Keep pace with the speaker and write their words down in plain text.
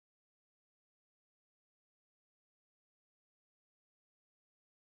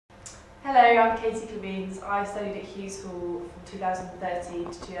Hello, I'm Katie Klavenes. I studied at Hughes Hall from 2013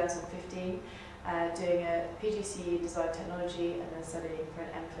 to 2015, doing a PGCE in Design Technology and then studying for an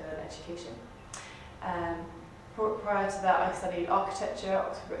MPhil in Education. Prior to that, I studied architecture at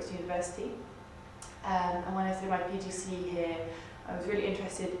Oxford Brookes University, and when I studied my PGCE here, I was really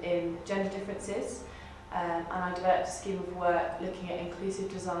interested in gender differences, and I developed a scheme of work looking at inclusive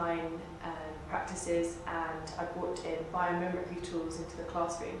design practices, and I brought in biomimicry tools into the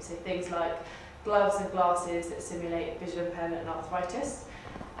classroom, so things like gloves and glasses that simulate visual impairment and arthritis.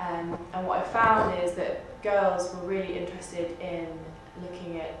 And what I found is that girls were really interested in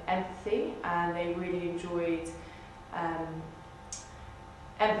looking at empathy, and they really enjoyed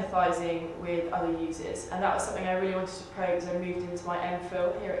empathising with other users, and that was something I really wanted to probe as I moved into my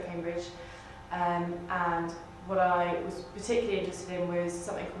MPhil here at Cambridge. And what I was particularly interested in was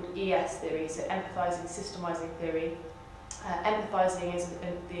something called ES theory, so empathising, systemising theory. Empathising is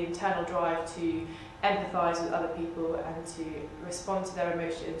the internal drive to empathise with other people and to respond to their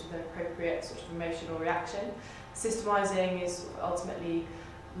emotions with an appropriate sort of emotional reaction. Systemising is ultimately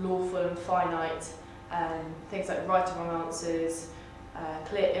lawful and finite, things like right and wrong answers,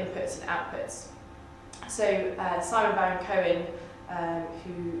 clear inputs and outputs. So Simon Baron-Cohen,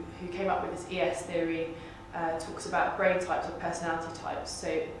 who came up with this ES theory, talks about brain types or personality types.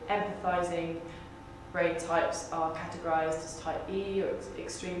 So empathising brain types are categorised as type E or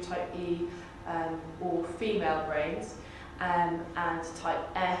extreme type E, or female brains, and type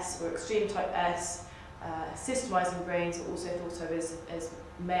S or extreme type S. Systemising brains are also thought of as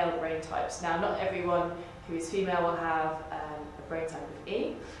male brain types. Now, not everyone who is female will have a brain type of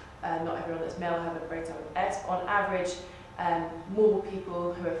E, not everyone that's male will have a brain type of S. On average, more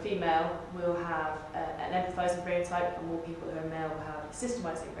people who are female will have an empathising brain type, and more people who are male will have a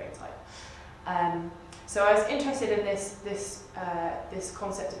systemising brain type. So I was interested in this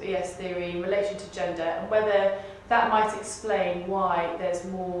concept of ES theory in relation to gender, and whether that might explain why there's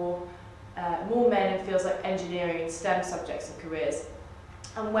more men in fields like engineering and STEM subjects and careers,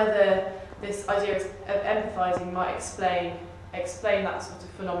 and whether this idea of empathising might explain that sort of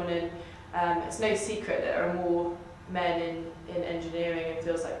phenomenon. It's no secret that there are more men in engineering and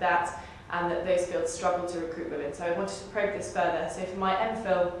fields like that, and that those fields struggle to recruit women. So I wanted to probe this further. So for my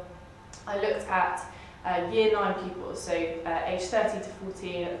MPhil, I looked at year 9 pupils, so age 13 to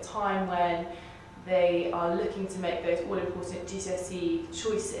 14, at a time when they are looking to make those all-important GCSE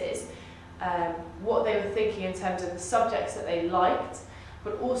choices, what they were thinking in terms of the subjects that they liked,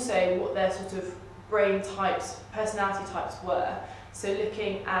 but also what their sort of brain types, personality types were. So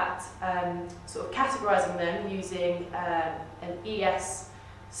looking at sort of categorising them using an ES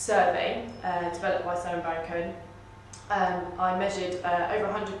survey developed by Simon Baron-Cohen. I measured over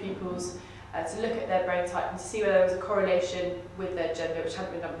 100 pupils to look at their brain type and to see whether there was a correlation with their gender, which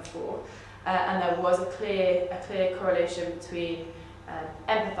hadn't been done before. And there was a clear correlation between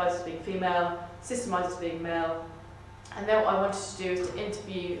empathisers being female, systemisers being male. And then what I wanted to do is to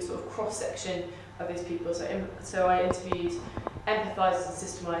interview a sort of cross-section of these people. So I interviewed empathisers and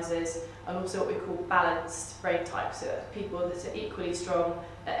systemisers, and also what we call balanced brain types, so people that are equally strong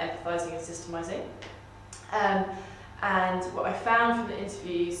at empathising and systemising. And what I found from the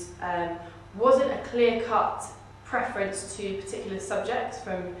interviews wasn't a clear-cut preference to particular subjects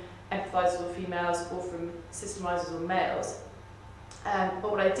from empathisers or females or from systemisers or males. But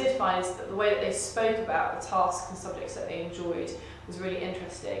what I did find is that the way that they spoke about the tasks and subjects that they enjoyed was really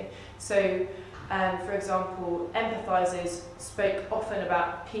interesting. So, for example, empathisers spoke often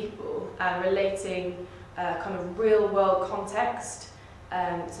about people and relating kind of real-world context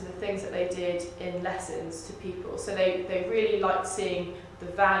to the things that they did in lessons to people. So they really liked seeing the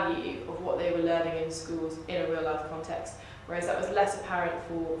value of what they were learning in schools in a real-life context, whereas that was less apparent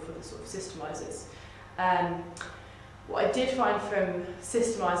for the sort of systemisers. What I did find from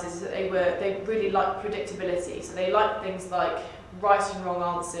systemisers is that they really liked predictability. So they liked things like right and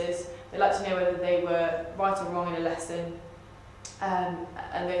wrong answers. They liked to know whether they were right or wrong in a lesson, and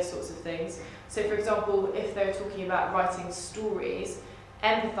those sorts of things. So for example, if they were talking about writing stories,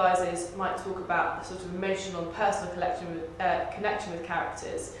 empathisers might talk about the sort of emotional and personal connection with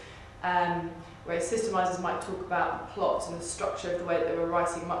characters, whereas systemisers might talk about the plot and the structure of the way that they were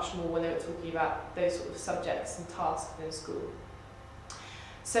writing much more when they were talking about those sort of subjects and tasks within school.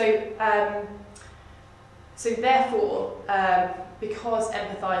 So therefore, because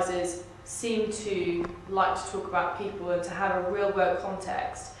empathisers seem to like to talk about people and to have a real-world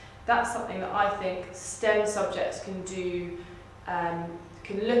context, that's something that I think STEM subjects can do,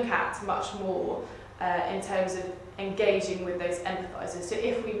 can look at much more in terms of engaging with those empathisers. So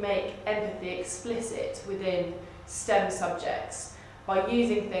if we make empathy explicit within STEM subjects by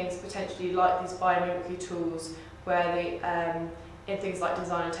using things potentially like these biomimicry tools, where they, in things like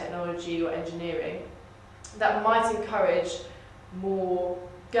design and technology or engineering, that might encourage more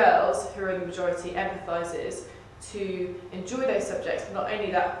girls, who are the majority empathisers, to enjoy those subjects, but not only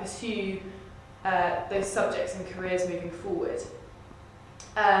that, pursue those subjects and careers moving forward.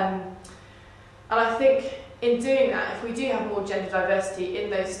 And I think in doing that, if we do have more gender diversity in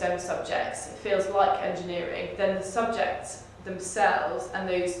those STEM subjects, it feels like engineering, then the subjects themselves and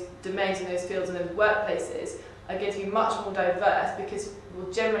those domains and those fields and those workplaces are going to be much more diverse, because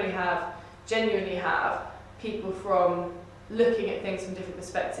we'll genuinely have people from looking at things from different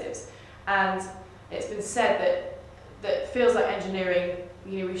perspectives. And it's been said that it feels like engineering,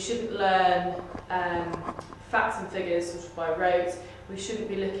 we shouldn't learn facts and figures sort of by rote. We shouldn't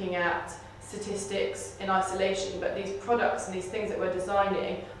be looking at statistics in isolation, but these products and these things that we're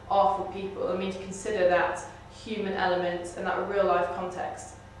designing are for people, and we need to consider that human element and that real life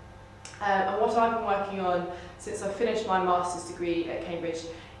context. And what I've been working on since I finished my master's degree at Cambridge,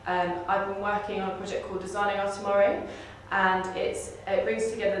 I've been working on a project called Designing Our Tomorrow, and it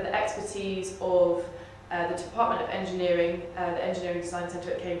brings together the expertise of the Department of Engineering, the Engineering Design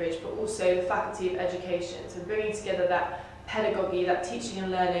Centre at Cambridge, but also the Faculty of Education, so bringing together that pedagogy, that teaching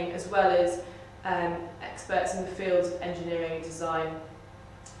and learning, as well as experts in the fields of engineering and design.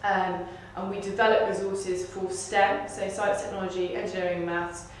 And we develop resources for STEM, so science, technology, engineering and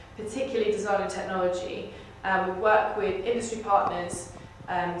maths, particularly design and technology. We work with industry partners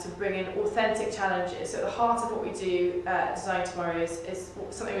to bring in authentic challenges. So at the heart of what we do at Designing Tomorrow is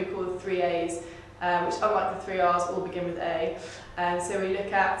something we call the 3 A's, which, unlike the 3 R's, all begin with A. So we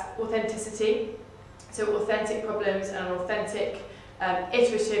look at authenticity, so authentic problems and an authentic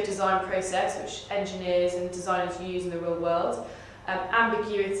iterative design process, which engineers and designers use in the real world.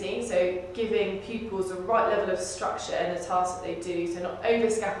 Ambiguity, so giving pupils the right level of structure in the tasks that they do, so not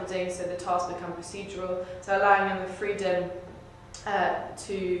over-scaffolding so the tasks become procedural, so allowing them the freedom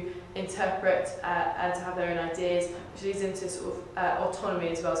to interpret and to have their own ideas, which leads into sort of autonomy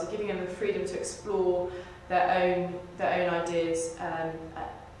as well, so giving them the freedom to explore their own ideas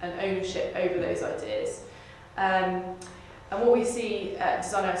and ownership over those ideas. And what we see at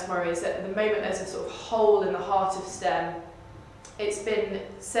Designing Our Tomorrow is that at the moment there's a sort of hole in the heart of STEM. It's been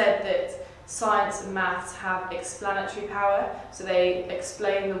said that science and maths have explanatory power, so they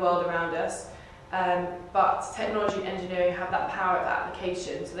explain the world around us, but technology and engineering have that power of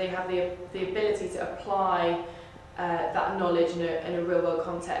application, so they have the ability to apply that knowledge in a real world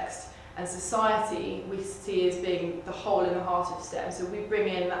context. And society we see as being the hole in the heart of STEM, so we bring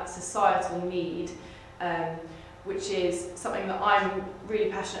in that societal need, which is something that I'm really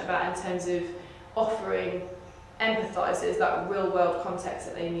passionate about in terms of offering empathisers that real world context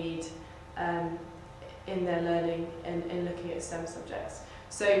that they need in their learning and in looking at STEM subjects.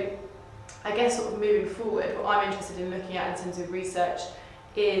 So I guess sort of moving forward, what I'm interested in looking at in terms of research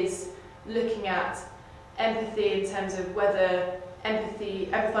is looking at empathy in terms of whether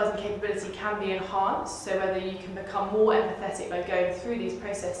empathising capability can be enhanced, so whether you can become more empathetic by going through these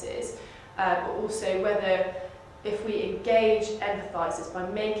processes, but also whether if we engage empathisers by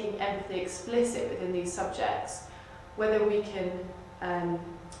making empathy explicit within these subjects, whether we can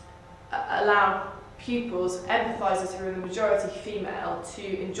allow pupils, empathisers who are in the majority female,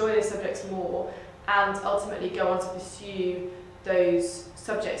 to enjoy those subjects more and ultimately go on to pursue those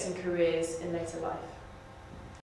subjects and careers in later life.